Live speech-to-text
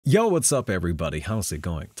Yo, what's up everybody? How's it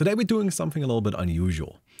going? Today we're doing something a little bit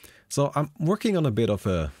unusual. So I'm working on a bit of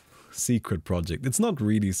a secret project. It's not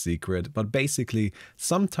really secret, but basically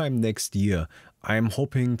sometime next year I'm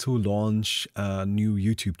hoping to launch a new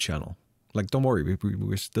YouTube channel. Like, don't worry,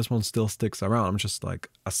 this one still sticks around. I'm just like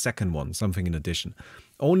a second one, something in addition.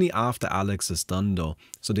 Only after Alex is done though,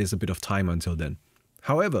 so there's a bit of time until then.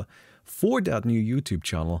 However, for that new YouTube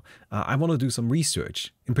channel, I want to do some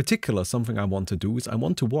research. In particular, something I want to do is I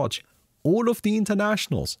want to watch all of the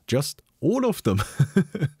internationals, just all of them.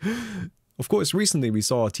 Of course, recently we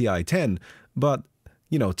saw a TI-10, but,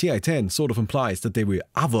 you know, TI-10 sort of implies that there were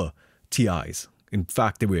other TIs. In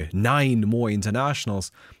fact, there were 9 more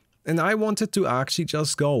internationals, and I wanted to actually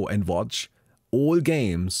just go and watch all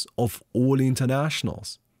games of all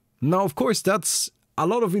internationals. Now, of course, that's a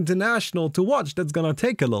lot of international to watch. That's gonna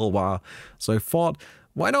take a little while. So I thought,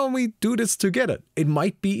 why don't we do this together? It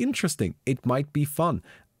might be interesting. It might be fun.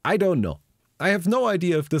 I don't know. I have no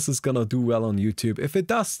idea if this is gonna do well on YouTube. If it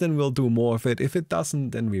does, then we'll do more of it. If it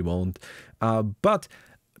doesn't, then we won't. But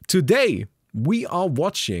today we are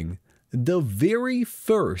watching the very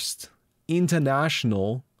first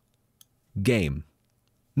international game.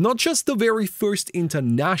 Not just the very first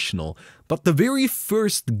international, but the very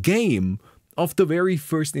first game of the very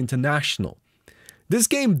first international. This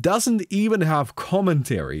game doesn't even have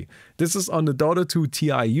commentary. This is on the Dota 2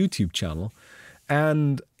 TI YouTube channel,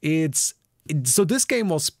 and so this game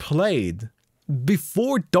was played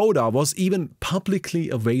before Dota was even publicly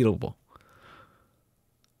available.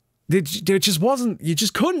 There just wasn't, you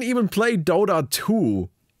just couldn't even play Dota 2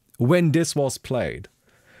 when this was played.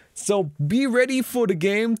 So be ready for the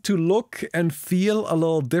game to look and feel a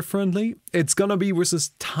little differently. It's gonna be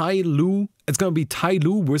versus Tai Lu. It's gonna be Tai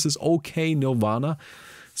Lu versus OK Nirvana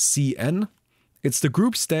CN. It's the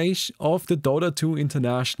group stage of the Dota 2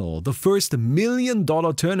 International, the first $1 million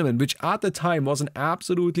tournament, which at the time was an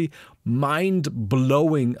absolutely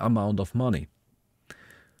mind-blowing amount of money.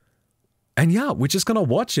 And yeah, we're just gonna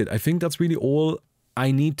watch it. I think that's really all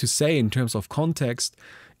I need to say in terms of context.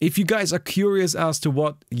 If you guys are curious as to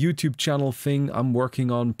what YouTube channel thing I'm working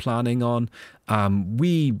on, planning on,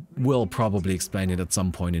 we will probably explain it at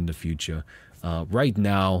some point in the future. Right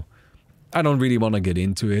now, I don't really want to get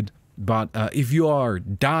into it, but if you are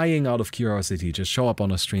dying out of curiosity, just show up on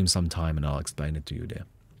a stream sometime and I'll explain it to you there.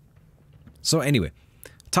 So anyway,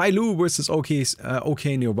 Tai Lu versus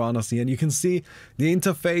OK Nirvana CN. You can see the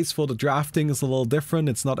interface for the drafting is a little different.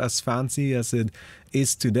 It's not as fancy as it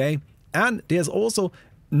is today. And there's also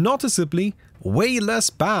noticeably way less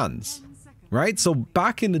bans, right? So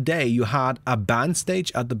back in the day, you had a ban stage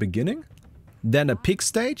at the beginning, then a pick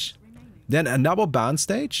stage, then another ban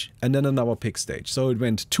stage, and then another pick stage. So it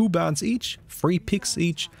went 2 bans each, 3 picks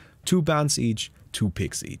each, 2 bans each, 2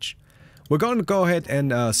 picks each. We're going to go ahead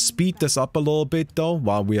and speed this up a little bit though,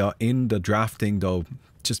 while we are in the drafting though,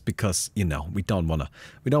 just because, you know, we don't want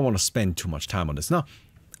to spend too much time on this. Now,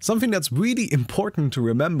 something that's really important to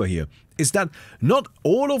remember here is that not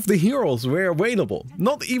all of the heroes were available.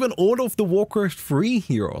 Not even all of the Warcraft 3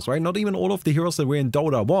 heroes, right? Not even all of the heroes that were in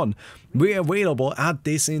Dota 1 were available at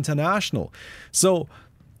this international. So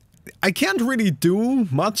I can't really do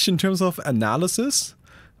much in terms of analysis,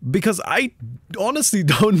 because I honestly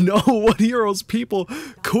don't know what heroes people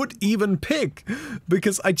could even pick,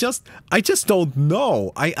 because I just don't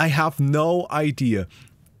know. I have no idea.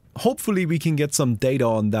 Hopefully we can get some data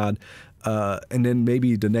on that, and then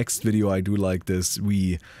maybe the next video I do like this,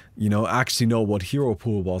 we, you know, actually know what hero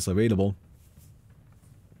pool was available.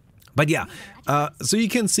 But yeah, so you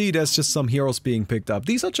can see there's just some heroes being picked up.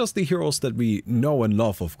 These are just the heroes that we know and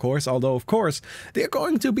love, of course, although of course they're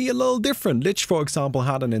going to be a little different. Lich, for example,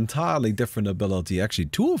 had an entirely different ability. Actually,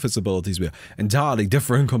 2 of his abilities were entirely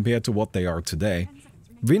different compared to what they are today.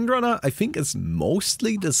 Windrunner, I think, is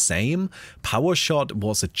mostly the same. Power Shot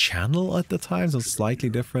was a channel at the time, so slightly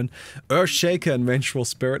different. Earthshaker and Vengeful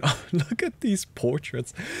Spirit. Oh, look at these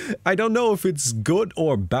portraits. I don't know if it's good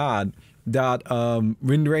or bad that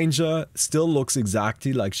Windranger still looks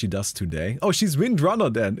exactly like she does today. Oh, she's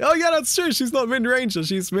Windrunner then. Oh yeah, that's true. She's not Windranger,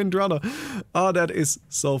 she's Windrunner. Oh, that is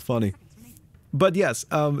so funny. But yes,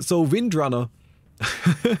 so Windrunner...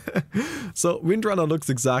 So Windrunner looks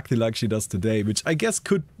exactly like she does today, which I guess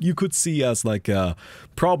you could see as like a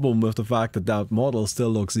problem with the fact that that model still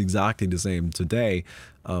looks exactly the same today.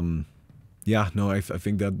 Yeah, no, I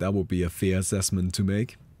think that would be a fair assessment to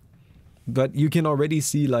make. But you can already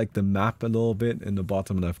see like the map a little bit in the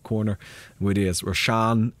bottom left corner, where there's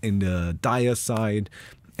Roshan in the dire side,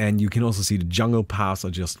 and you can also see the jungle paths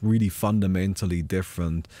are just really fundamentally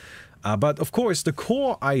different. But of course, the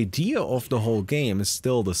core idea of the whole game is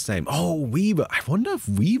still the same. Oh, Weaver. I wonder if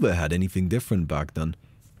Weaver had anything different back then.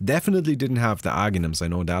 Definitely didn't have the Aghanim's, I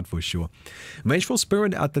know that for sure. Vengeful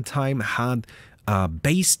Spirit at the time had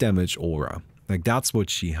base damage aura. Like, that's what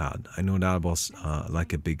she had. I know that was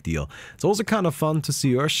like a big deal. It's also kind of fun to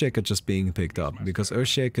see Earthshaker just being picked up, because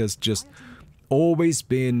Earthshaker has just always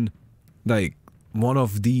been like one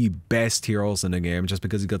of the best heroes in the game, just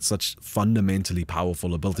because he got such fundamentally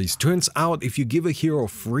powerful abilities. Turns out, if you give a hero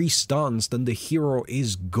 3 stuns, then the hero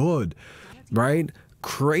is good, right?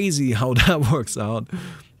 Crazy how that works out.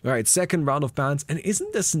 Alright, second round of bans, and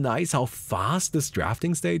isn't this nice how fast this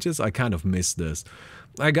drafting stage is? I kind of miss this.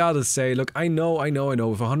 I gotta say, look, I know,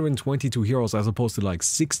 with 122 heroes as opposed to like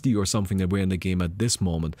 60 or something that we're in the game at this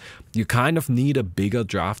moment, you kind of need a bigger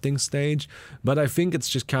drafting stage, but I think it's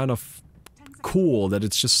just kind of cool that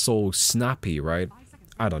it's just so snappy, right?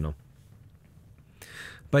 I don't know.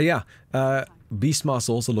 But yeah, Beastmaster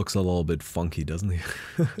also looks a little bit funky, doesn't he?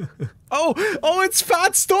 Oh, it's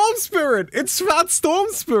Fat Storm Spirit! It's Fat Storm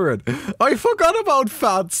Spirit! I forgot about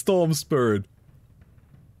Fat Storm Spirit.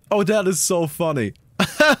 Oh, that is so funny.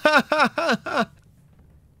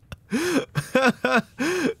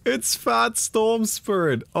 It's Fat Storm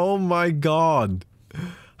Spirit. Oh my god.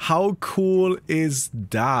 How cool is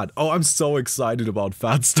that? Oh, I'm so excited about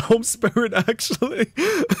Fat Storm Spirit, actually.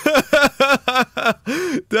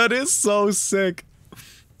 That is so sick.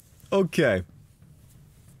 Okay.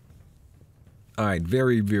 Alright,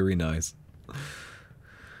 very, very nice.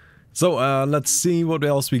 So, let's see what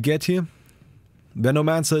else we get here.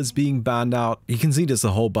 Venomancer is being banned out. You can see there's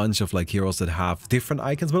a whole bunch of like heroes that have different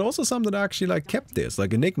icons, but also some that actually like kept this.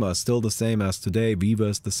 Like Enigma is still the same as today, Weaver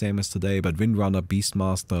is the same as today, but Windrunner,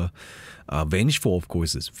 Beastmaster, Vengeful of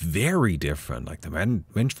course is very different. Like the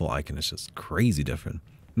Vengeful icon is just crazy different.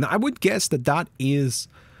 Now I would guess that that is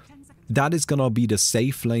gonna be the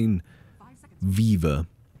safe lane Weaver.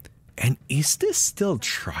 And is this still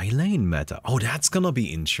tri-lane meta? Oh, that's gonna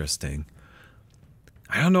be interesting.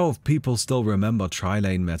 I don't know if people still remember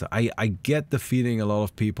tri-lane meta. I get the feeling a lot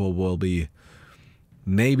of people will be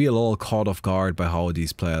maybe a little caught off guard by how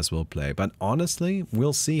these players will play. But honestly,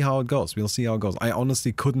 we'll see how it goes. We'll see how it goes. I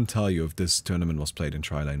honestly couldn't tell you if this tournament was played in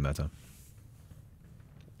tri-lane meta.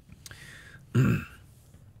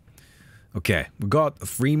 Okay, we got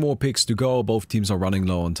 3 more picks to go. Both teams are running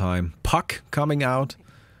low on time. Puck coming out.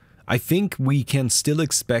 I think we can still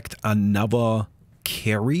expect another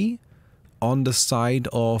carry on the side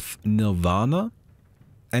of Nirvana.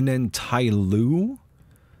 And then Tyloo.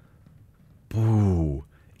 Boo.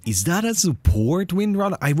 Is that a support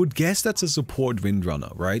Windrunner? I would guess that's a support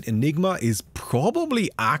Windrunner, right? Enigma is probably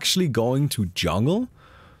actually going to jungle.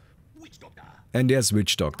 And there's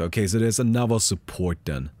Witch Doctor. Okay, so there's another support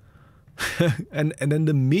then. and then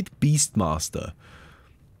the mid Beastmaster.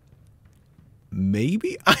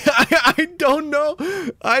 Maybe? I don't know.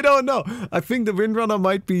 I don't know. I think the Windrunner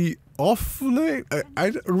might be off lane.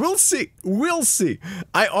 We'll see. We'll see.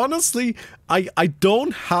 I honestly, I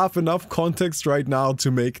don't have enough context right now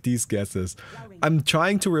to make these guesses. I'm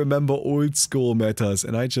trying to remember old school metas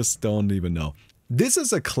and I just don't even know. This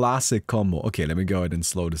is a classic combo. Okay, let me go ahead and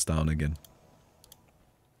slow this down again.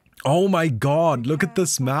 Oh my god, look at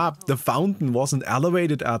this map. The fountain wasn't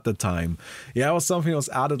elevated at the time. Yeah, it was something that was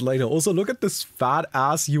added later. Also, look at this fat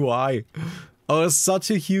ass UI. Oh, there's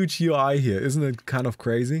such a huge UI here. Isn't it kind of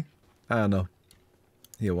crazy? I don't know.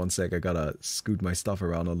 Here, one sec. I gotta scoot my stuff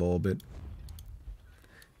around a little bit.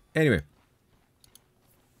 Anyway.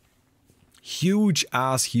 Huge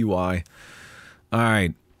ass UI.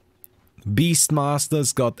 Alright.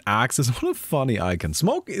 Beastmaster's got access. What a funny icon.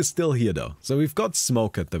 Smoke is still here though. So we've got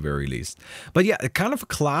Smoke at the very least. But yeah, kind of a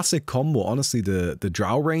classic combo. Honestly, the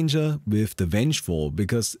Drow Ranger with the Vengeful.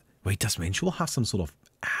 Because, wait, does Vengeful have some sort of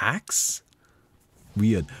axe?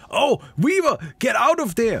 Weird. Oh, Weaver, get out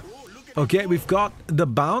of there. Okay, we've got the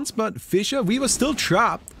bounce, but Fisher, Weaver's still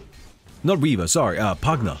trapped. Not Weaver, sorry,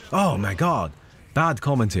 Pugner. Oh my god. Bad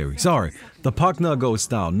commentary. Sorry. The Pugner goes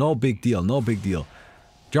down. No big deal, no big deal.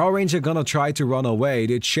 Drow Ranger gonna try to run away.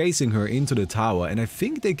 They're chasing her into the tower. And I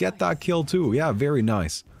think they get that kill too. Yeah, very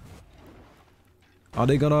nice. Are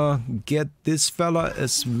they gonna get this fella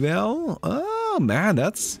as well? Oh man,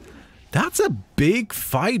 that's a big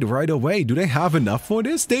fight right away. Do they have enough for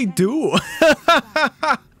this? They do.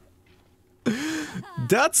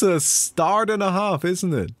 That's a start and a half,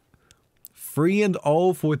 isn't it?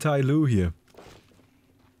 3-0 for Tyloo here.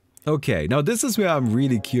 Okay, now this is where I'm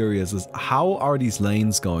really curious, is how are these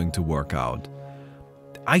lanes going to work out?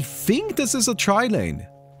 I think this is a tri-lane.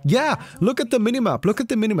 Yeah, look at the minimap. Look at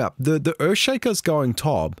the minimap. The Earthshaker's going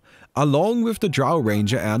top, along with the Drow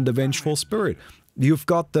Ranger and the Vengeful Spirit. You've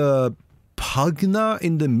got the Pugna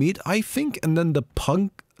in the mid, I think, and then the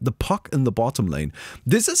Puck in the bottom lane.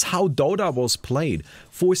 This is how Dota was played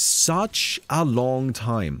for such a long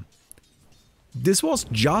time. This was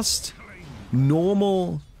just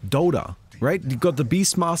normal Dota, right? You got the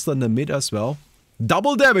Beastmaster in the mid as well.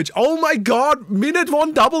 Double damage. Oh my god. Minute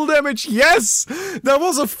 1 double damage. Yes. That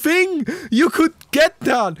was a thing. You could get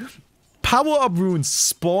that. Power-up runes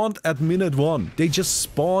spawned at minute 1. They just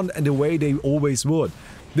spawned in the way they always would.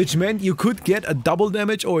 Which meant you could get a double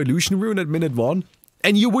damage or illusion rune at minute 1.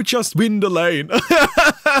 And you would just win the lane.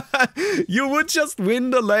 You would just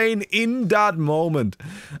win the lane in that moment.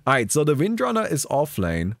 Alright, so the Windrunner is off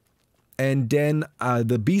lane. And then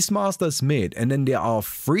the Beastmaster's mid. And then there are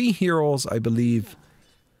 3 heroes, I believe.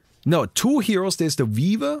 No, 2 heroes. There's the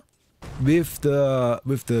Weaver with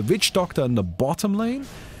the Witch Doctor in the bottom lane.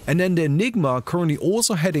 And then the Enigma currently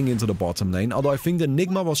also heading into the bottom lane. Although I think the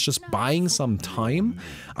Enigma was just buying some time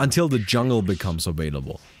until the jungle becomes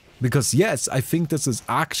available. Because yes, I think this is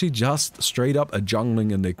actually just straight up a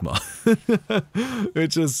jungling Enigma.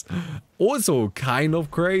 Which is also kind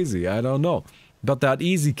of crazy. I don't know. But that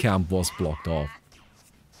easy camp was blocked off.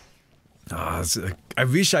 I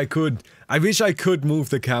wish I could move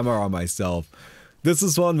the camera myself. This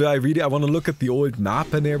is one where I want to look at the old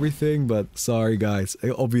map and everything, but sorry guys.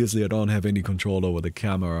 Obviously I don't have any control over the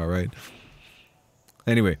camera, right?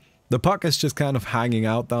 Anyway, the Puck is just kind of hanging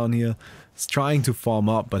out down here. It's trying to farm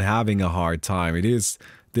up, but having a hard time. It is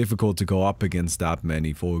difficult to go up against that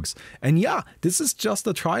many folks. And yeah, this is just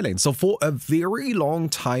a tri-lane. So for a very long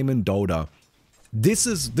time in Dota, this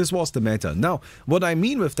was the meta. Now, what I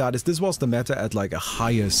mean with that is this was the meta at like a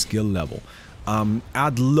higher skill level.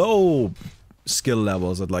 At low skill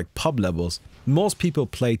levels, at like pub levels, most people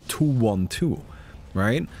play 2-1-2,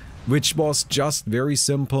 right? Which was just very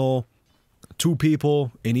simple. 2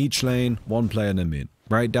 people in each lane, 1 player in the mid,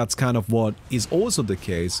 right? That's kind of what is also the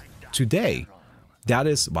case today. That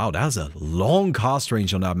is, wow, that's a long cast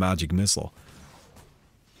range on that magic missile.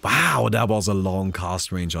 Wow, that was a long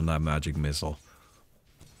cast range on that magic missile.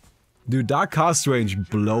 Dude, that cast range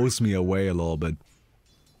blows me away a little bit.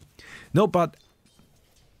 No, but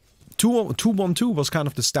 2-1-2 was kind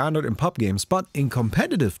of the standard in pub games, but in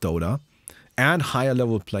competitive Dota and higher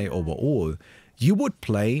level play overall, you would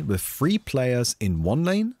play with 3 players in one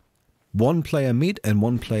lane, 1 player mid, and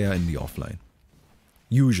 1 player in the off lane.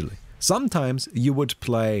 Usually. Sometimes you would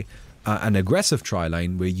play an aggressive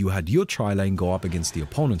tri-lane where you had your tri-lane go up against the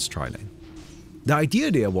opponent's tri-lane. The idea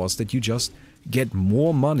there was that you just get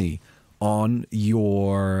more money on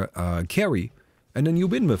your carry, and then you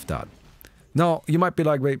win with that. Now, you might be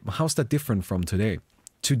like, wait, how's that different from today?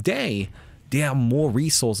 Today, there are more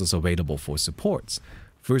resources available for supports.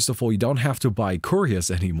 First of all, you don't have to buy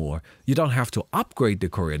couriers anymore. You don't have to upgrade the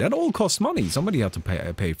courier. That all costs money. Somebody had to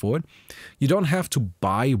pay for it. You don't have to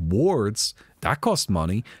buy wards. That cost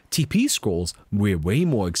money. TP scrolls were way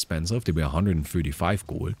more expensive. They were 135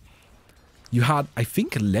 gold. You had, I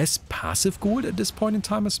think, less passive gold at this point in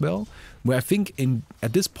time as well. Where I think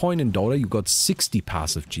at this point in Dota, you got 60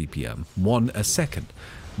 passive GPM, 1 a second.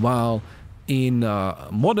 While in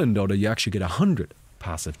modern Dota, you actually get 100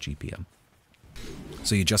 passive GPM.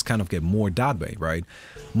 So you just kind of get more that way, right?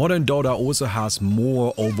 Modern Dota also has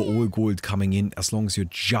more overall gold coming in as long as you're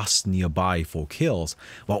just nearby for kills.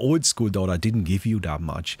 While old school Dota didn't give you that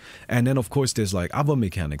much. And then of course there's like other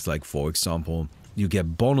mechanics, like for example, you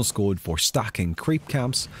get bonus gold for stacking creep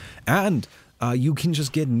camps, and you can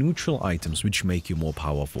just get neutral items which make you more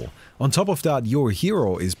powerful. On top of that, your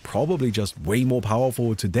hero is probably just way more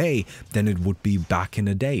powerful today than it would be back in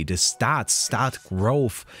the day. The stats, stat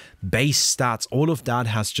growth, base stats, all of that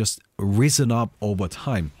has just risen up over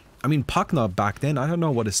time. I mean, Pugna back then, I don't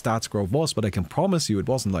know what his stats growth was, but I can promise you it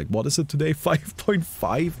wasn't like, what is it today,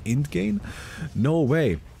 5.5 int gain? No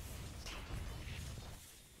way.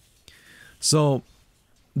 So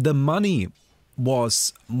the money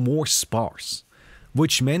was more sparse,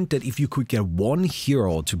 which meant that if you could get one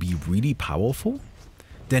hero to be really powerful,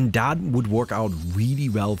 then that would work out really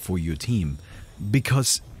well for your team,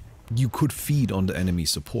 because you could feed on the enemy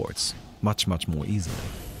supports much more easily.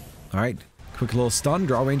 Alright, quick little stun,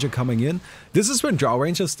 Drow Ranger coming in. This is when Drow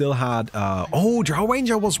Ranger still had, oh, Drow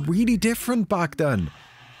Ranger was really different back then.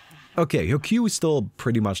 Okay, her Q is still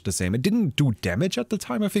pretty much the same. It didn't do damage at the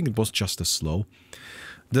time, I think it was just as slow.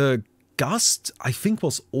 The Gust, I think,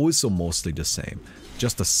 was also mostly the same.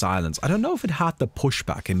 Just a silence. I don't know if it had the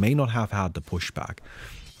pushback. It may not have had the pushback.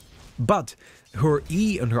 But her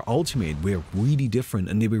E and her ultimate were really different,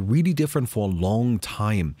 and they were really different for a long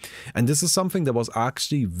time. And this is something that was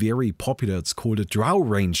actually very popular. It's called a Drow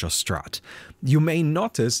Ranger strat. You may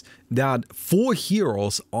notice that 4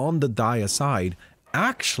 heroes on the Dire side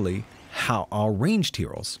actually are ranged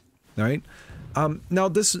heroes, right? Now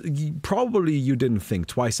this, probably you didn't think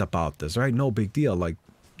twice about this, right? No big deal, like,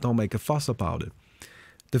 don't make a fuss about it.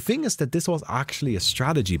 The thing is that this was actually a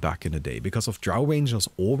strategy back in the day because of Drow Ranger's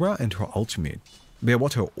aura and her ultimate. Where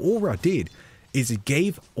what her aura did is it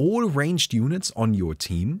gave all ranged units on your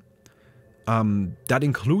team, that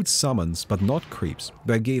includes summons but not creeps,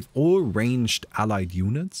 but it gave all ranged allied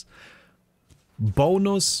units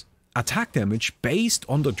bonus attack damage based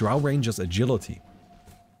on the Drow Ranger's agility.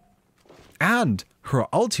 And her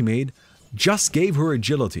ultimate just gave her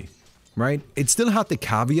agility, right? It still had the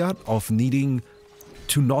caveat of needing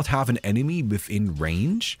to not have an enemy within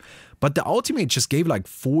range, but the ultimate just gave like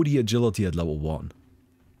 40 agility at level 1.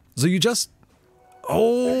 So you just...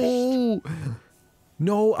 Oh!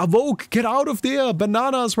 No, Avoke, get out of there!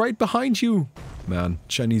 Banana's right behind you! Man,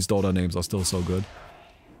 Chinese daughter names are still so good.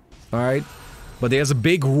 Alright, but there's a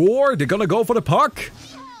big roar, they're gonna go for the puck!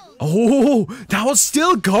 Oh, that was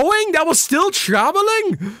still going? That was still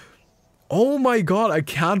traveling? Oh my god, I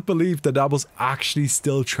can't believe that was actually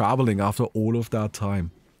still traveling after all of that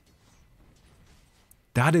time.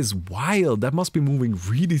 That is wild. That must be moving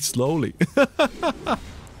really slowly.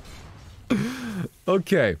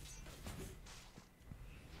 Okay.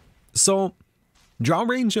 So, Drow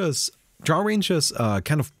Ranger's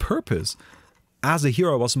kind of purpose as a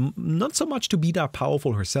hero was not so much to be that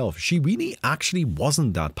powerful herself. She really actually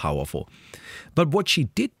wasn't that powerful. But what she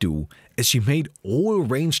did do is she made all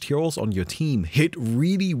ranged heroes on your team hit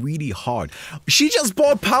really, really hard. She just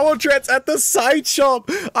bought power treads at the side shop.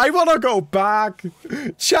 I want to go back.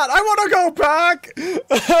 Chat, I want to go back.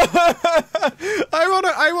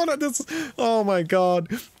 I want to, this, oh my god.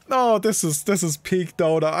 Oh, this is peak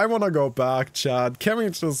Dota. I want to go back, chat. Can we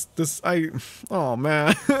just, oh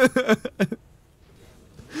man.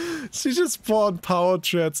 She just bought power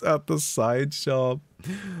treads at the side shop.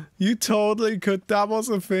 You totally could, that was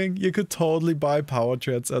a thing. You could totally buy power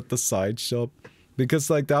treads at the side shop. Because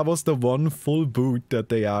like that was the one full boot that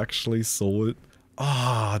they actually sold.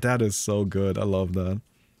 Ah, oh, that is so good. I love that.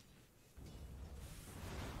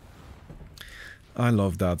 I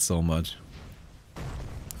love that so much.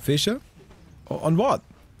 Fisher? Oh, on what?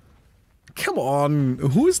 Come on,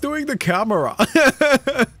 who's doing the camera?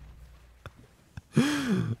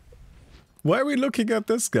 Why are we looking at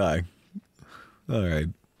this guy? Alright.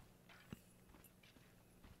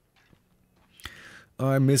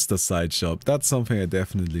 I missed the side shop. That's something I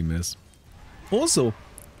definitely miss. Also,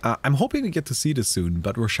 I'm hoping to get to see this soon,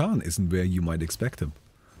 but Roshan isn't where you might expect him.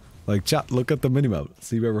 Like, chat, look at the minimap.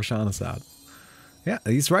 See where Roshan is at. Yeah,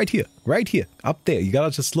 he's right here. Right here. Up there. You gotta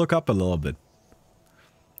just look up a little bit.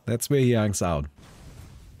 That's where he hangs out.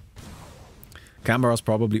 Camera's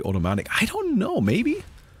probably automatic. I don't know. Maybe?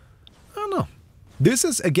 I don't know. This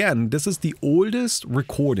is, again, this is the oldest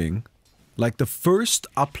recording, like the first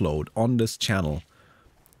upload on this channel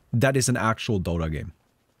that is an actual Dota game.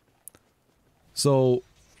 So,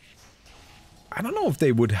 I don't know if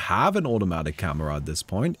they would have an automatic camera at this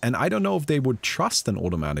point, and I don't know if they would trust an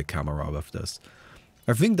automatic camera with this.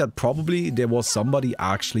 I think that probably there was somebody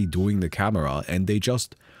actually doing the camera, and they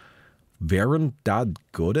just weren't that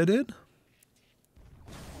good at it.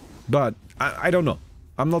 But, I don't know.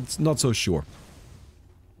 I'm not so sure.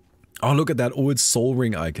 Oh, look at that old Soul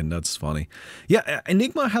Ring icon. That's funny. Yeah,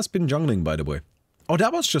 Enigma has been jungling, by the way. Oh,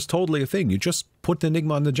 that was just totally a thing. You just put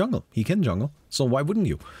Enigma in the jungle. He can jungle. So why wouldn't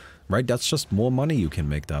you? Right? That's just more money you can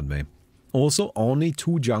make that way. Also, only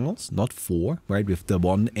 2 jungles, not 4. Right? With the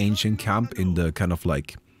one ancient camp in the kind of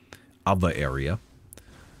like other area.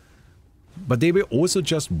 But they were also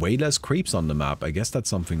just way less creeps on the map. I guess that's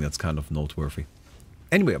something that's kind of noteworthy.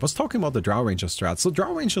 Anyway, I was talking about the Drow Ranger strats. So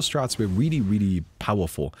Drow Ranger strats were really, really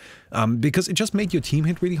powerful. Because it just made your team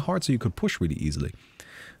hit really hard so you could push really easily.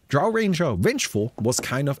 Drow Ranger Vengeful was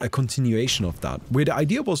kind of a continuation of that. Where the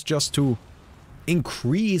idea was just to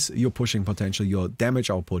increase your pushing potential, your damage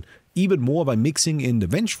output, even more by mixing in the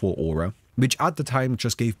Vengeful aura. Which at the time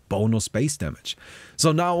just gave bonus base damage.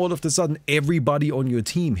 So now all of a sudden everybody on your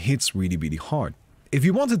team hits really, really hard. If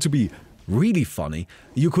you wanted to be really funny,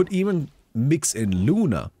 you could even mix in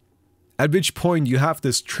Luna, at which point you have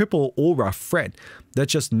this triple aura threat that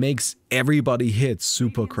just makes everybody hit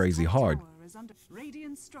super crazy hard.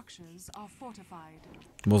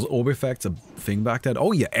 Was orb effects a thing back then?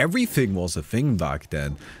 Oh yeah, everything was a thing back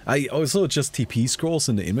then. I also just TP scrolls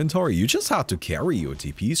in the inventory. You just had to carry your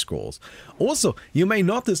TP scrolls. Also, you may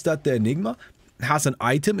notice that the Enigma has an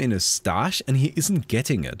item in his stash and he isn't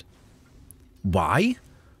getting it. Why?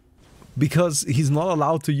 Because he's not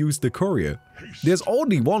allowed to use the courier. There's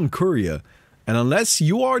only one courier. And unless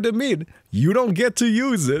you are the mid, you don't get to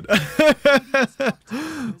use it.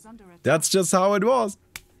 That's just how it was.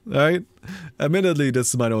 Right? Admittedly,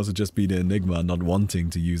 this might also just be the Enigma not wanting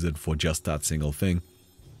to use it for just that single thing.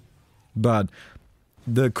 But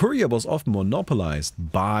the courier was often monopolized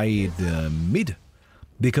by the mid.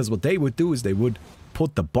 Because what they would do is they would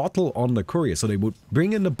put the bottle on the courier. So they would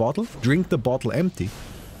bring in the bottle, drink the bottle empty,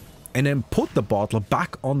 and then put the bottle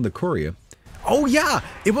back on the courier. Oh yeah,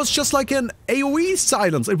 it was just like an AoE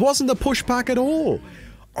silence. It wasn't a pushback at all.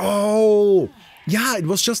 Oh, yeah, it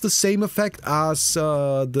was just the same effect as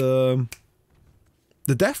the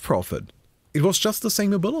Death Prophet. It was just the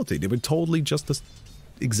same ability. They were totally just the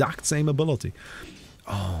exact same ability.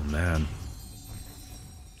 Oh man.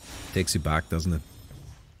 Takes you back, doesn't it?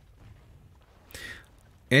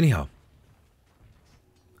 Anyhow.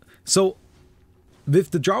 So,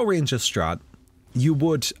 with the Drow Ranger strat, you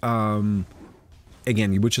would,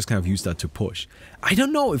 again, you would just kind of use that to push. I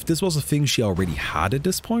don't know if this was a thing she already had at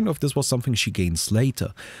this point, or if this was something she gains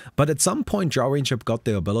later. But at some point, Drow Ranger got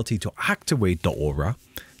the ability to activate the aura,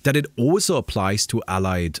 that it also applies to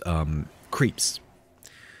allied creeps.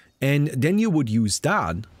 And then you would use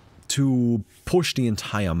that to push the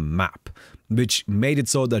entire map, which made it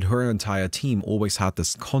so that her entire team always had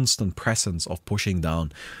this constant presence of pushing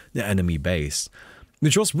down the enemy base.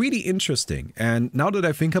 Which was really interesting, and now that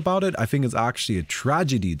I think about it, I think it's actually a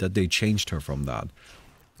tragedy that they changed her from that.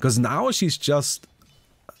 Because now she's just...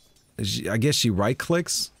 I guess she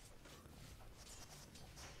right-clicks?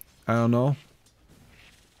 I don't know.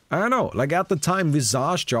 Like at the time,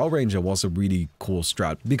 Visage Drow Ranger was a really cool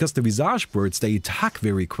strat, because the Visage birds, they attack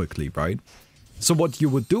very quickly, right? So what you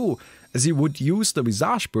would do is you would use the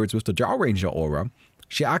Visage birds with the Drow Ranger aura.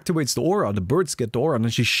 She activates the aura, the birds get the aura, and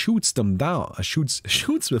then she shoots them down. Shoots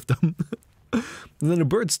with them. And then the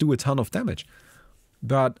birds do a ton of damage.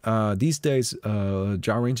 But these days,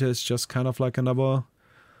 Drow Ranger is just kind of like another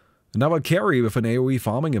carry with an AoE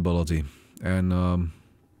farming ability. And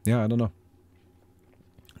yeah, I don't know.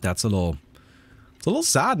 It's a little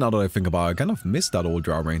sad now that I think about it. I kind of missed that old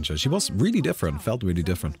Drow Ranger. She was really different, felt really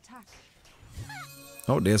different.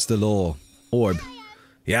 Oh, there's the little orb.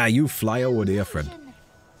 Yeah, you fly over there, friend.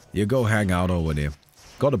 You go hang out over there.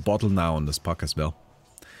 Got a bottle now on this puck as well.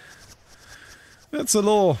 It's a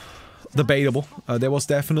little debatable. There was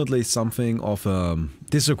definitely something of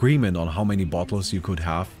disagreement on how many bottles you could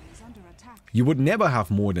have. You would never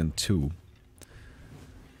have more than 2.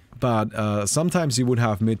 But sometimes you would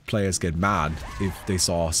have mid players get mad if they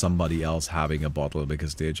saw somebody else having a bottle,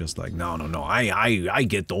 because they're just like, no, I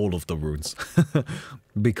get all of the runes.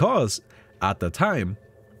 Because at the time,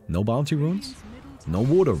 no bounty runes, no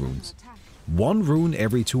water runes. 1 rune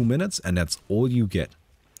every 2 minutes, and that's all you get.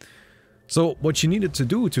 So what you needed to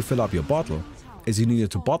do to fill up your bottle is you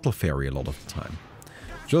needed to bottle fairy a lot of the time.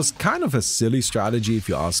 Just kind of a silly strategy if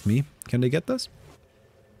you ask me. Can they get this?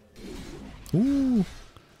 Ooh.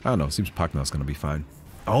 I don't know, seems Pugna's gonna be fine.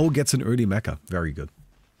 Oh, gets an early mecha. Very good.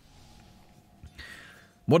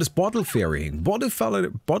 What is bottle ferrying? Bottle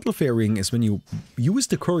ferrying is when you use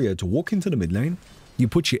the courier to walk into the mid lane, you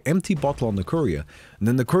put your empty bottle on the courier, and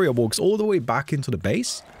then the courier walks all the way back into the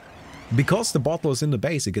base. Because the bottle is in the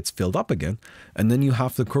base, it gets filled up again, and then you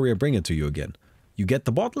have the courier bring it to you again. You get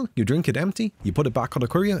the bottle, you drink it empty, you put it back on the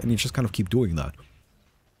courier, and you just kind of keep doing that.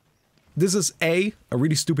 This is a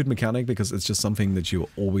really stupid mechanic because it's just something that you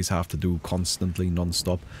always have to do constantly,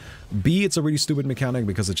 non-stop. B, it's a really stupid mechanic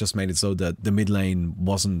because it just made it so that the mid lane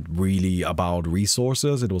wasn't really about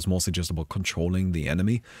resources. It was mostly just about controlling the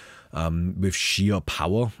enemy with sheer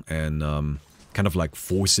power and kind of like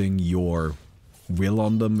forcing your will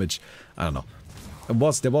on them, which, I don't know.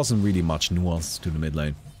 There wasn't really much nuance to the mid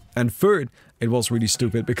lane. And third, it was really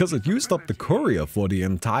stupid because it used up the courier for the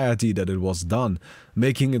entirety that it was done,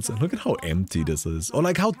 making it... Look at how empty this is. Or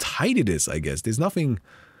like how tight it is, I guess. There's nothing...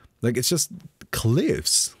 Like, it's just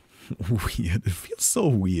cliffs. Weird. It feels so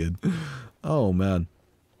weird. Oh, man.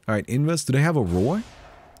 Alright, Invest. Do they have a roar?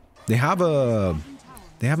 They have a...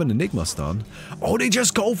 They have an Enigma stun. Oh, they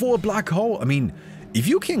just go for a black hole. I mean, if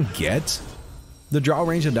you can get the Drow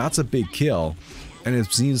Ranger, that's a big kill. And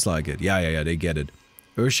it seems like it. Yeah, they get it.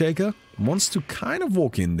 Earthshaker wants to kind of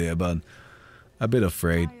walk in there, but a bit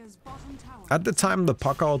afraid. At the time, the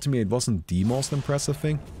Puck ultimate wasn't the most impressive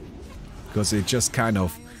thing, because it just kind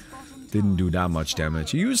of didn't do that much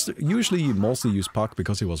damage. You usually mostly use Puck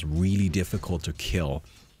because it was really difficult to kill,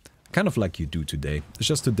 kind of like you do today. It's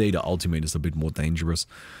just today the ultimate is a bit more dangerous,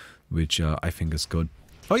 which I think is good.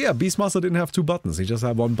 Oh yeah, Beastmaster didn't have 2 buttons. He just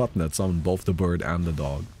had 1 button that summoned both the bird and the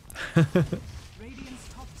dog. Radiant's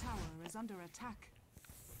top tower is under attack.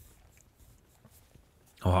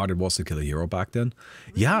 How hard it was to kill a hero back then?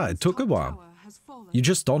 Yeah, it took a while. You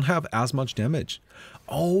just don't have as much damage.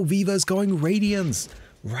 Oh, Viva's going Radiance.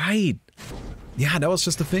 Right. Yeah, that was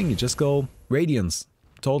just the thing. You just go Radiance.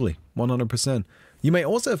 Totally. 100%. You may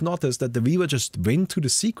also have noticed that the Viva just went to the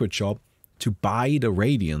secret shop to buy the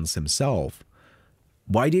Radiance himself.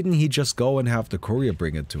 Why didn't he just go and have the courier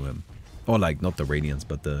bring it to him? Or like, not the Radiance,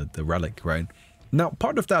 but the relic, right? Now,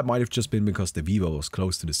 part of that might have just been because the Viva was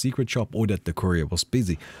close to the secret shop or that the courier was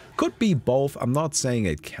busy. Could be both. I'm not saying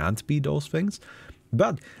it can't be those things.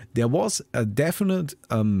 But there was a definite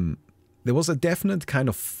kind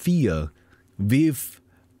of fear with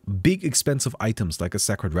big expensive items like a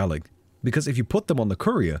sacred relic. Because if you put them on the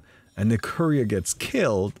courier and the courier gets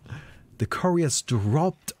killed, the couriers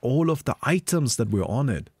dropped all of the items that were on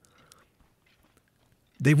it.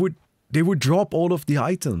 They would drop all of the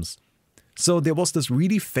items. So there was this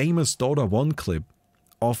really famous Dota 1 clip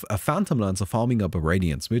of a Phantom Lancer farming up a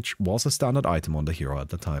Radiance, which was a standard item on the hero at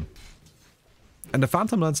the time. And the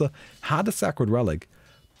Phantom Lancer had a sacred relic,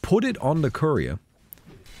 put it on the courier,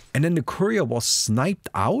 and then the courier was sniped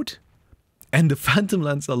out, and the Phantom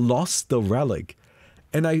Lancer lost the relic.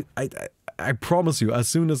 And I promise you, as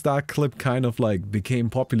soon as that clip kind of like became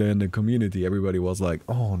popular in the community, everybody was like,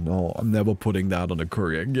 oh no, I'm never putting that on a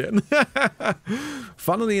courier again.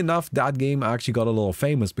 Funnily enough, that game actually got a little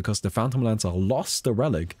famous because the Phantom Lancer lost the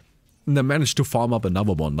relic and then managed to farm up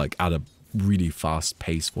another one like at a really fast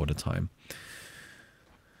pace for the time.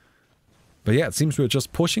 But yeah, it seems we're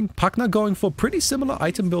just pushing. Pugna going for pretty similar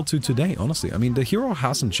item build to today, honestly. I mean, the hero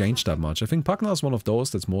hasn't changed that much. I think Pugna is one of those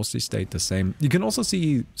that's mostly stayed the same. You can also see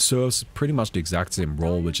he serves pretty much the exact same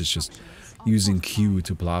role, which is just using Q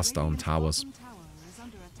to blast down towers.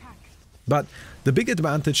 But the big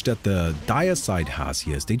advantage that the Dire side has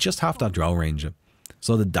here is they just have that Drow Ranger.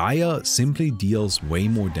 So the Dire simply deals way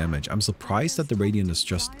more damage. I'm surprised that the Radiant is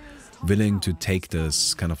just willing to take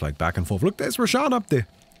this kind of like back and forth. Look, there's Roshan up there.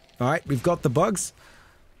 Alright, we've got the bugs.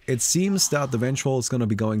 It seems that the Vengeful is going to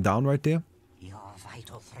be going down right there.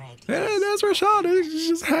 Hey, there's Roshan. He's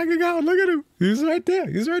just hanging out. Look at him. He's right there.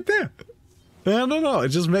 He's right there. I don't know. It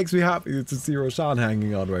just makes me happy to see Roshan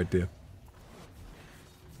hanging out right there.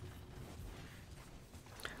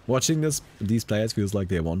 Watching these players feels like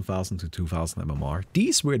they're 1,000 to 2,000 MMR.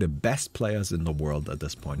 These were the best players in the world at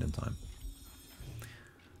this point in time.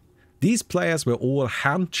 These players were all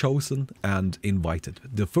hand-chosen and invited.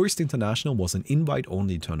 The first international was an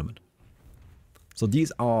invite-only tournament. So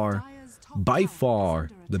these are by far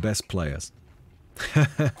the best players.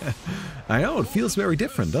 I know, it feels very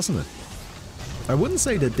different, doesn't it? I wouldn't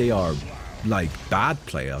say that they are like bad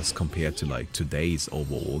players compared to like today's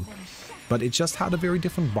overall, but it just had a very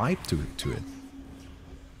different vibe to it.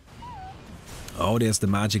 Oh, there's the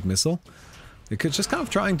magic missile. They're just kind of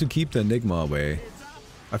trying to keep the Enigma away.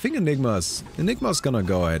 I think Enigma's gonna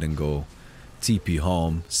go ahead and go TP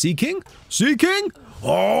home. Sea King? Sea King?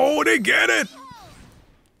 Oh, they get it!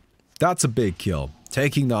 That's a big kill.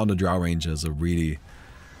 Taking down the Drow Ranger is a really,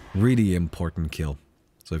 really important kill.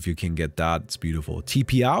 So if you can get that, it's beautiful.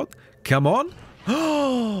 TP out. Come on.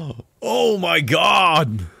 Oh my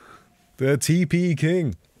god! The TP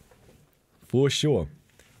King. For sure.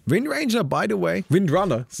 Wind Ranger, by the way.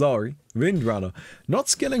 Windrunner, sorry. Windrunner. Not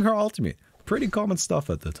skilling her ultimate. Pretty common stuff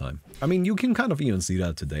at the time. I mean, you can kind of even see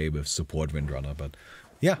that today with support Windrunner, but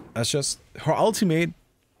yeah, that's just... Her ultimate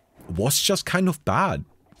was just kind of bad.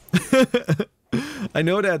 I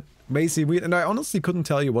know that may seem weird, and I honestly couldn't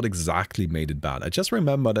tell you what exactly made it bad. I just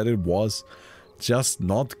remember that it was just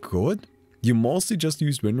not good. You mostly just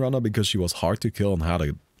used Windrunner because she was hard to kill and had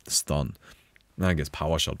a stun. I guess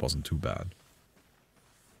Power Shot wasn't too bad.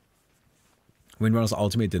 Windrunner's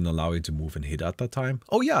ultimate didn't allow you to move and hit at that time.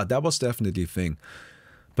 Oh yeah, that was definitely a thing.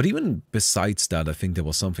 But even besides that, I think there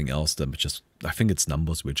was something else that just... I think its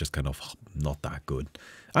numbers were just kind of not that good.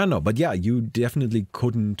 I don't know, but yeah, you definitely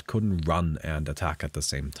couldn't run and attack at the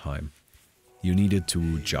same time. You needed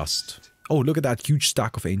to just... Oh, look at that huge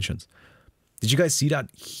stack of Ancients. Did you guys see that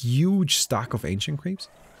huge stack of Ancient Creeps?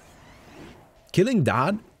 Killing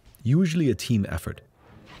that, usually a team effort.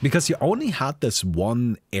 Because you only had this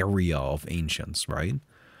one area of Ancients, right?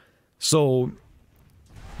 So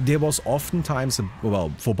there was oftentimes,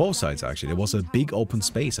 well, for both sides actually, there was a big open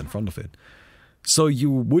space in front of it. So you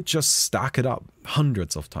would just stack it up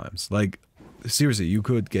hundreds of times. Like, seriously, you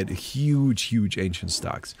could get huge Ancient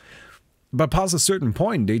stacks. But past a certain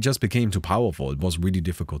point, they just became too powerful. It was really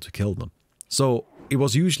difficult to kill them. So it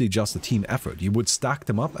was usually just a team effort. You would stack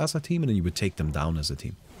them up as a team and then you would take them down as a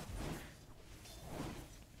team.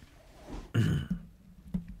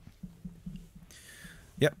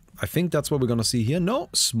 Yep, I think that's what we're gonna see here. No,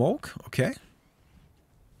 smoke, okay.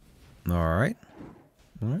 Alright.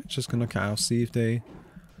 Alright, just gonna kind of see if they...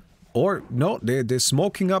 Or, no, they're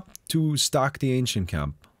smoking up to stack the ancient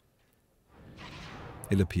camp.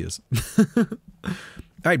 It appears.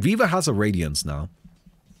 Alright, Viva has a Radiance now.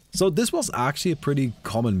 So this was actually a pretty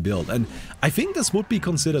common build. And I think this would be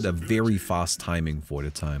considered a very fast timing for the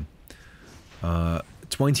time.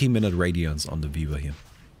 20-minute Radiance on the Viva here.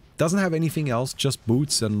 Doesn't have anything else, just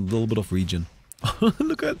boots and a little bit of regen.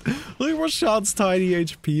 look at Rashad's tiny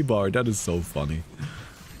HP bar. That is so funny.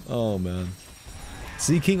 Oh man.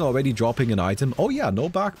 Seeking already dropping an item. Oh yeah, no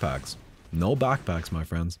backpacks. No backpacks, my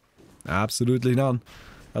friends. Absolutely none.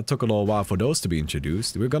 That took a little while for those to be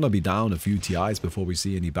introduced. We're gonna be down a few TIs before we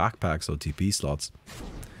see any backpacks or TP slots.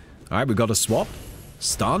 Alright, we got a swap.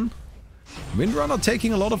 Stun. Windrunner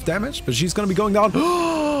taking a lot of damage, but she's gonna be going down.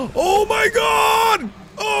 Oh my god!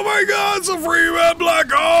 Oh my god, it's a free-man black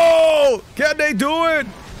hole! Can they do it?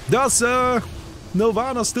 Does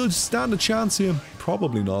Nirvana still stand a chance here?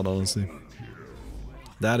 Probably not, honestly.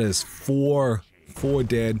 That is four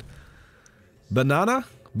dead. Banana?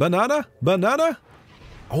 Banana? Banana?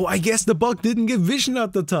 Oh, I guess the bug didn't give vision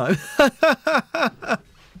at the time.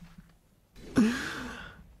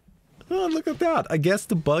 Oh, look at that. I guess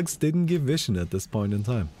the bugs didn't give vision at this point in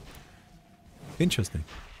time. Interesting.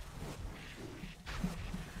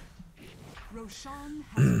 Roshan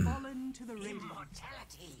has fallen to the radiant.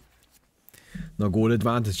 No gold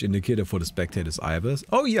advantage indicator for the spectators either.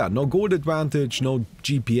 Oh yeah, no gold advantage, no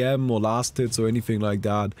GPM or last hits or anything like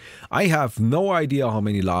that. I have no idea how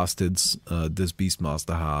many last hits this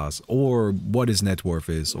Beastmaster has, or what his net worth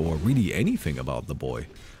is, or really anything about the boy.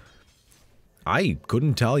 I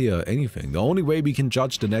couldn't tell you anything. The only way we can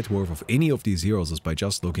judge the net worth of any of these heroes is by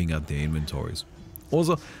just looking at their inventories.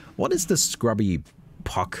 Also, what is the scrubby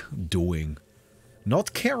Puck doing?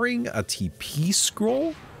 Not carrying a TP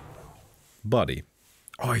scroll? Buddy.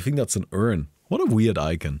 Oh, I think that's an urn. What a weird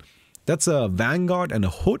icon. That's a Vanguard and a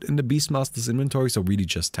Hood in the Beastmaster's inventory, so really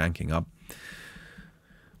just tanking up.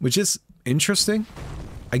 Which is interesting.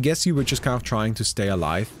 I guess you were just kind of trying to stay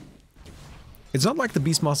alive. It's not like the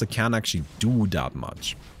Beastmaster can actually do that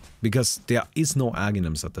much. Because there is no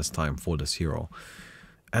Aghanims at this time for this hero.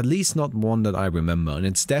 At least not one that I remember, and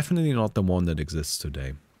it's definitely not the one that exists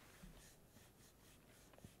today.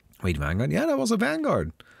 Wait, Vanguard? Yeah, that was a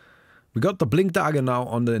Vanguard. We got the Blink Dagger now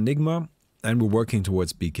on the Enigma, and we're working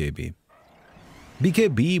towards BKB.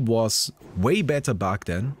 BKB was way better back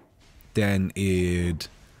then than it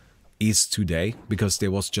is today, because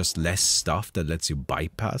there was just less stuff that lets you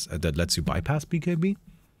bypass BKB.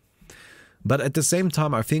 But at the same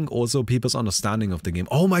time, I think also people's understanding of the game.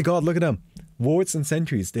 Oh my god, look at them! Wards and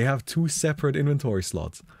Sentries, they have 2 separate inventory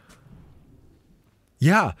slots.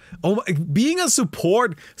 Yeah, oh my, being a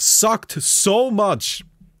support sucked so much.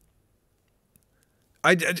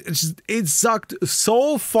 It sucked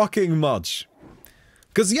so fucking much.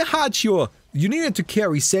 Because you had you needed to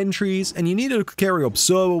carry sentries, and you needed to carry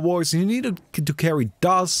observer wards, and you needed to carry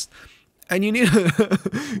dust, and you needed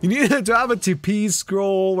to have a TP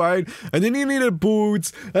scroll, right? And then you needed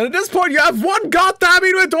boots, and at this point you have one goddamn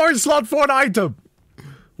inventory slot for an item.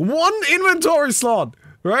 One inventory slot,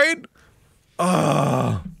 right?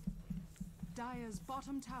 Dire's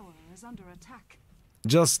bottom tower is under attack.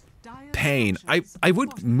 Just pain. I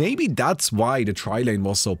would, maybe that's why the tri-lane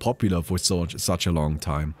was so popular for such a long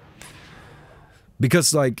time.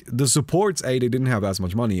 Because like the supports, A, they didn't have as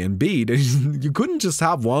much money, and B, you couldn't just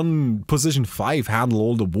have one position 5 handle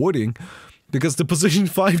all the warding, because the position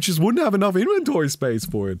 5 just wouldn't have enough inventory space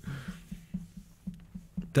for it.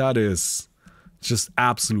 That is just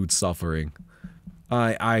absolute suffering.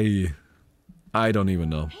 I don't even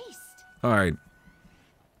know. Alright.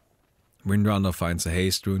 Windrunner finds a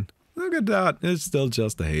haste rune. Look at that. It's still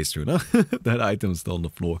just a haste rune. That item's still on the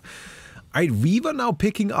floor. Alright, Weaver now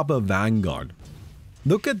picking up a Vanguard.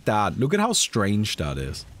 Look at that. Look at how strange that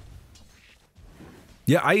is.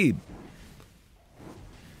 Yeah, I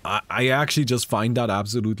actually just find that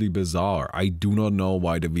absolutely bizarre. I do not know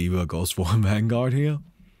why the Weaver goes for a Vanguard here.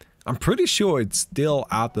 I'm pretty sure it still,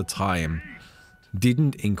 at the time,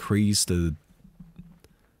 didn't increase the...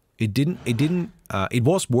 It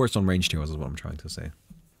was worse on ranged heroes is what I'm trying to say.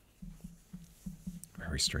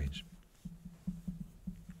 Very strange.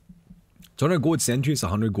 200 gold sentries,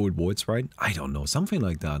 100 gold wards, right? I don't know, something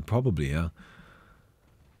like that, probably, yeah.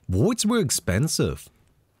 Wards were expensive.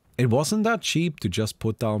 it wasn't that cheap to just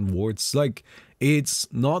put down wards. Like, it's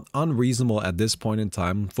not unreasonable at this point in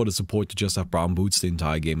time for the support to just have brown boots the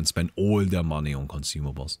entire game and spend all their money on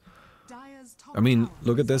consumables. I mean,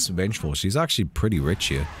 look at this Vengeful. She's actually pretty rich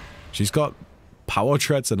here. She's got power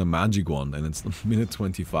treads and a magic wand, and it's minute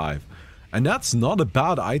 25. And that's not a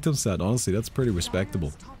bad item set, honestly. That's pretty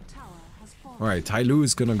respectable. Alright, Tai Lu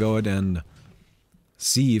is gonna go ahead and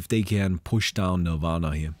see if they can push down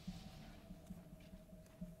Nirvana here.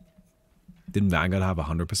 Didn't Vanguard have a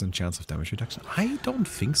 100% chance of damage reduction? I don't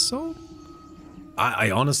think so.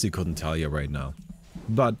 I honestly couldn't tell you right now.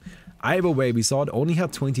 But either way, we saw it only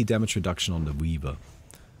had 20 damage reduction on the Weaver.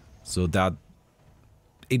 So that...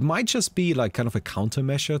 it might just be like kind of a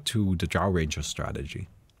countermeasure to the Drow Ranger strategy.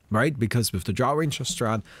 Right? Because with the Drow Ranger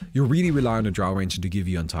strat, you really rely on the Drow Ranger to give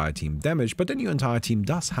your entire team damage, but then your entire team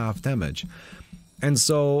does have damage. And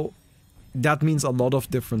so that means a lot of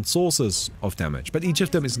different sources of damage, but each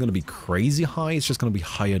of them isn't going to be crazy high, it's just going to be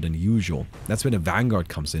higher than usual. That's where the Vanguard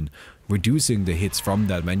comes in, reducing the hits from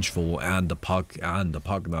that Vengeful and the Puck and the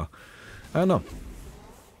Pugna. I don't know.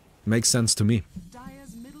 Makes sense to me.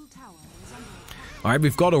 Alright,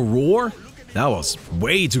 we've got a Roar. That was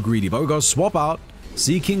way too greedy, but we got to swap out.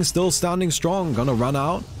 Sea King still standing strong, gonna run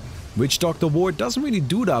out. Witch Doctor Ward doesn't really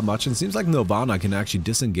do that much, and seems like Nirvana can actually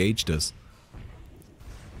disengage this.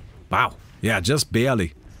 Wow, yeah, just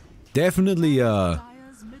barely. Definitely a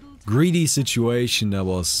greedy situation that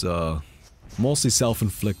was mostly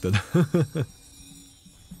self-inflicted.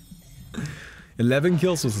 11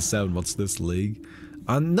 kills was a 7, what's this league?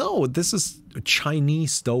 No, this is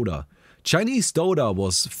Chinese Dota. Chinese Dota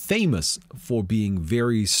was famous for being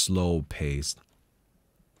very slow paced.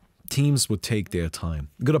 Teams would take their time.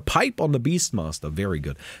 Got a pipe on the Beastmaster, very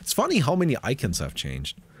good. It's funny how many icons have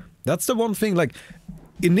changed. That's the one thing, like,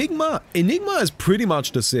 Enigma is pretty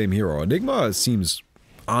much the same hero. Enigma seems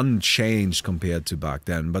unchanged compared to back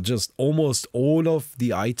then, but just almost all of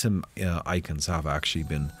the item icons have actually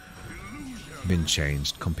been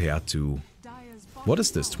changed compared to... what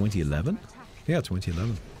is this, 2011? Yeah,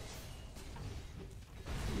 2011.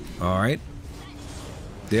 Alright.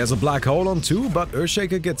 There's a black hole on 2, but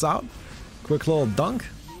Earthshaker gets out. Quick little dunk.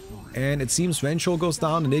 And it seems Vengeful goes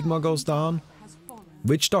down, Enigma goes down.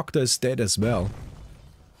 Witch Doctor is dead as well.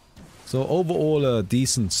 So overall a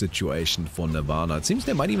decent situation for Nirvana. It seems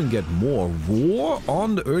they might even get more. Roar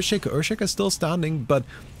on the Earthshaker. Earthshaker is still standing, but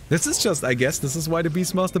this is just, I guess, this is why the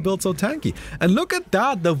Beastmaster built so tanky. And look at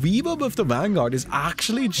that, the Weaver with the Vanguard is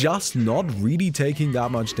actually just not really taking that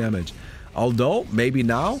much damage. Although, maybe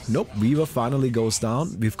now, nope, Weaver finally goes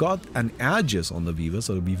down. We've got an Aegis on the Weaver,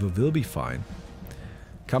 so the Weaver will be fine.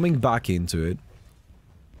 Coming back into it.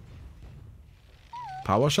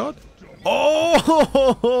 Power shot?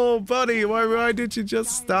 Oh, buddy, why did you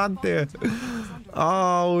just stand there?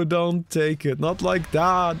 Oh, don't take it. Not like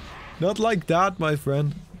that. Not like that, my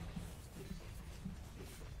friend.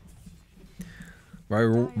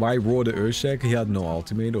 Why roar the Earthshaker? He had no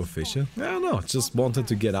ultimate or Fisher? I don't know, just wanted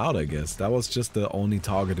to get out, I guess. That was just the only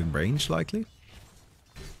target in range, likely.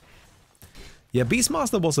 Yeah,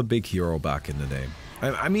 Beastmaster was a big hero back in the day.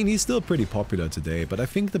 I mean, he's still pretty popular today, but I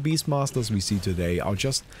think the Beastmasters we see today are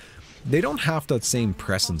just... they don't have that same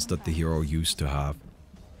presence that the hero used to have.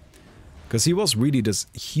 Because he was really this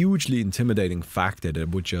hugely intimidating factor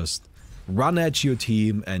that would just run at your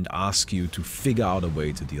team and ask you to figure out a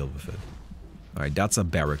way to deal with it. Alright, that's a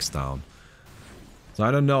barracks down. So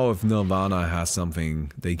I don't know if Nirvana has something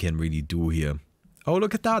they can really do here. Oh,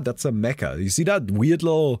 look at that. That's a mecha. You see that weird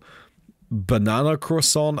little banana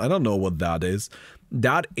croissant? I don't know what that is.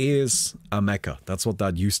 That is a mecha. That's what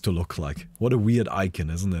that used to look like. What a weird icon,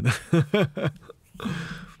 isn't it?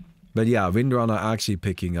 But yeah, Windrunner actually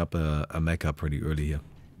picking up a mecha pretty early here.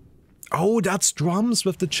 Oh, that's drums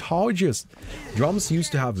with the charges. Drums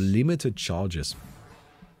used to have limited charges.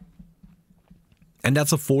 And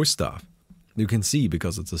that's a force staff. You can see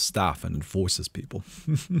because it's a staff and it forces people.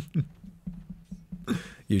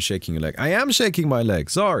 You're shaking your leg. I am shaking my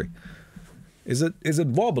leg, sorry. Is it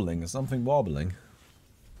wobbling? Is something wobbling?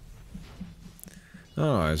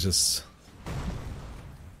 Oh, it's just...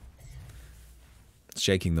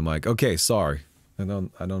 shaking the mic. Okay, sorry. I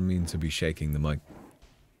don't mean to be shaking the mic.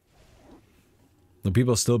 Do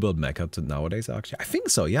people still build mecha nowadays, actually? I think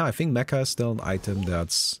so, yeah. I think mecha is still an item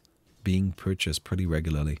that's being purchased pretty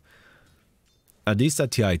regularly. At least at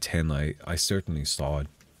TI-10, I certainly saw it.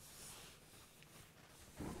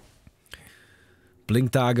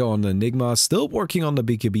 Blink Dagger on the Enigma, still working on the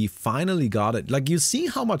BKB, finally got it. Like, you see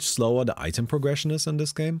how much slower the item progression is in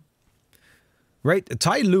this game? Right?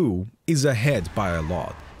 Tai Lu is ahead by a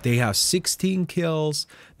lot. They have 16 kills.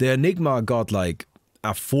 The Enigma got like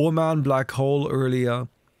a 4-man black hole earlier.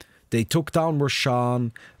 They took down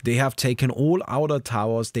Roshan. They have taken all outer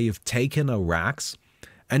towers. They have taken Arax.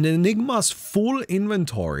 And Enigma's full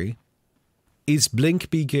inventory is Blink,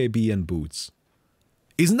 BKB, and Boots.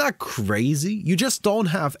 Isn't that crazy? You just don't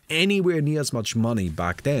have anywhere near as much money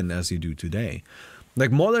back then as you do today.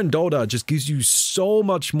 Like, modern Dota just gives you so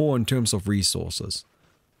much more in terms of resources.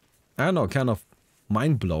 I don't know, kind of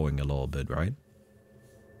mind-blowing a little bit, right?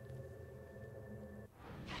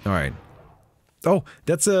 Alright. Oh,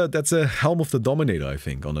 that's a Helm of the Dominator, I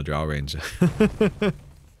think, on the Drow Ranger.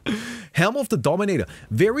 Helm of the Dominator.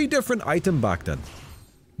 Very different item back then.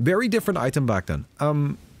 Very different item back then.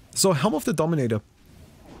 So Helm of the Dominator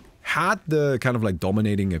had the kind of like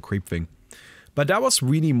dominating a creep thing. But that was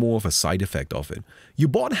really more of a side effect of it. You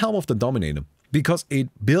bought Helm of the Dominator because it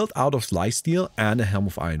built out of Lifesteal and a Helm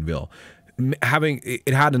of Iron Will.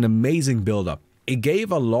 It had an amazing build-up. It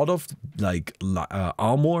gave a lot of like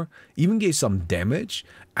armor, even gave some damage,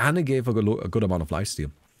 and it gave a good amount of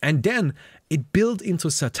lifesteal. And then it built into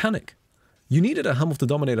Satanic. You needed a Helm of the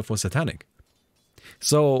Dominator for Satanic.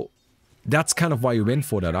 So that's kind of why you went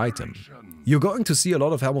for that item. You're going to see a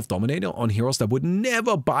lot of Helm of Dominator on heroes that would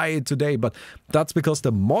never buy it today, but that's because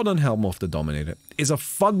the modern Helm of the Dominator is a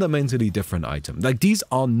fundamentally different item. Like, these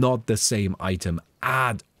are not the same item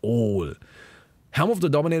at all. Helm of the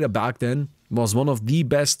Dominator back then was one of the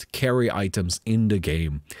best carry items in the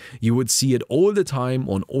game. You would see it all the time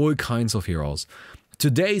on all kinds of heroes.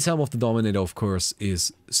 Today's Helm of the Dominator, of course,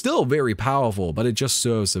 is still very powerful, but it just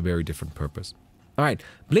serves a very different purpose. Alright,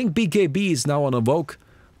 Blink BKB is now on Evoke,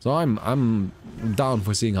 so I'm down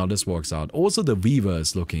for seeing how this works out. Also, the Weaver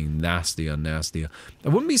is looking nastier and nastier. I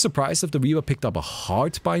wouldn't be surprised if the Weaver picked up a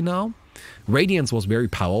heart by now. Radiance was very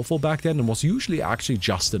powerful back then and was usually actually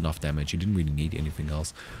just enough damage. You didn't really need anything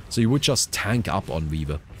else. So you would just tank up on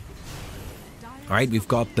Weaver. Alright, we've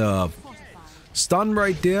got the stun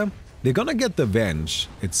right there. They're gonna get the Venge,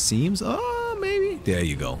 it seems. Oh, maybe. There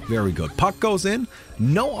you go. Very good. Puck goes in.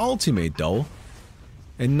 No ultimate, though.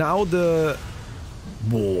 And now the...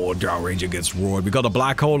 Whoa, Drow Ranger gets roared. We got a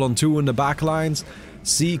black hole on 2 in the backlines.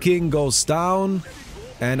 Sea King goes down.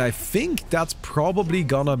 And I think that's probably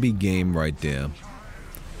gonna be game right there.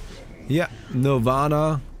 Yeah,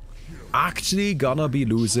 Nirvana actually gonna be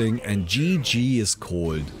losing, and GG is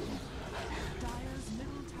cold.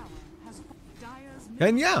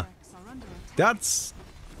 And yeah, that's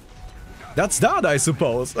that, I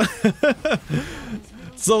suppose.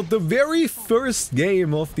 So the very first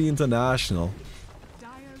game of the International,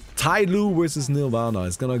 Tai Lu versus Nirvana,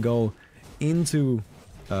 is gonna go into...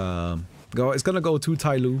 it's gonna go to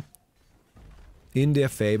Tai Lu in their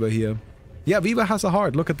favor here. Yeah, Weaver has a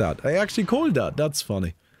heart. Look at that. I actually called that. That's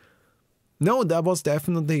funny. No, that was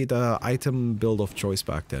definitely the item build of choice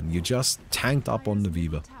back then. You just tanked up on the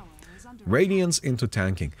Weaver. Radiance into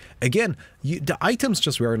tanking. Again, the items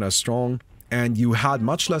just weren't as strong, and you had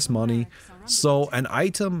much less money. So an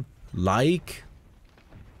item like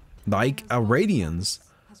a Radiance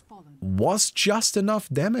was just enough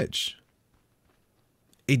damage.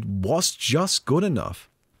 It was just good enough.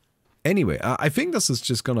 Anyway, I think this is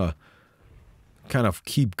just gonna kind of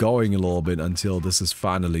keep going a little bit until this is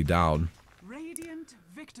finally down. Radiant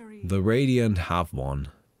victory. The Radiant have won.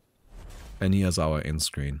 And here's our end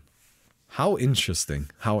screen. How interesting.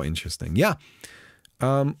 How interesting. Yeah.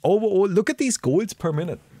 Overall, look at these golds per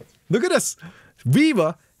minute. Look at this.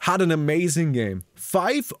 Weaver had an amazing game.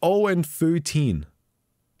 5-0-13.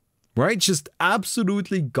 Right? Just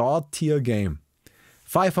absolutely god tier game.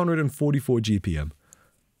 544 GPM.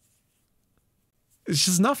 It's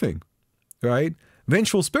just nothing, right?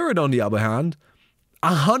 Vengeful Spirit, on the other hand,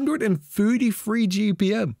 133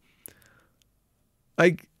 GPM.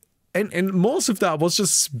 Like, and most of that was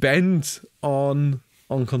just spent on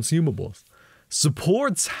consumables.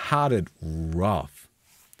 Supports had it rough.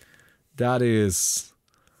 That is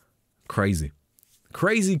crazy.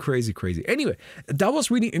 Crazy, crazy, crazy. Anyway, that was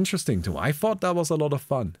really interesting too. I thought that was a lot of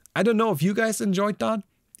fun. I don't know if you guys enjoyed that.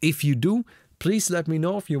 If you do, please let me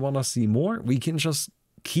know if you want to see more. We can just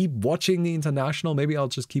keep watching the International. Maybe I'll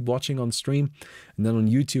just keep watching on stream. And then on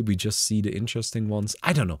YouTube, we just see the interesting ones.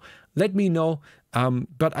 I don't know. Let me know.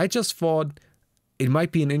 But I just thought it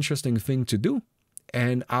might be an interesting thing to do.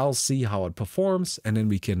 And I'll see how it performs. And then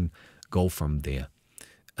we can go from there.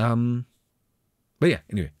 But yeah,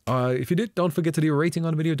 anyway, if you did, don't forget to leave a rating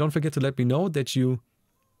on the video. Don't forget to let me know that you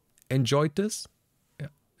enjoyed this. Yeah.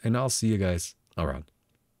 And I'll see you guys around.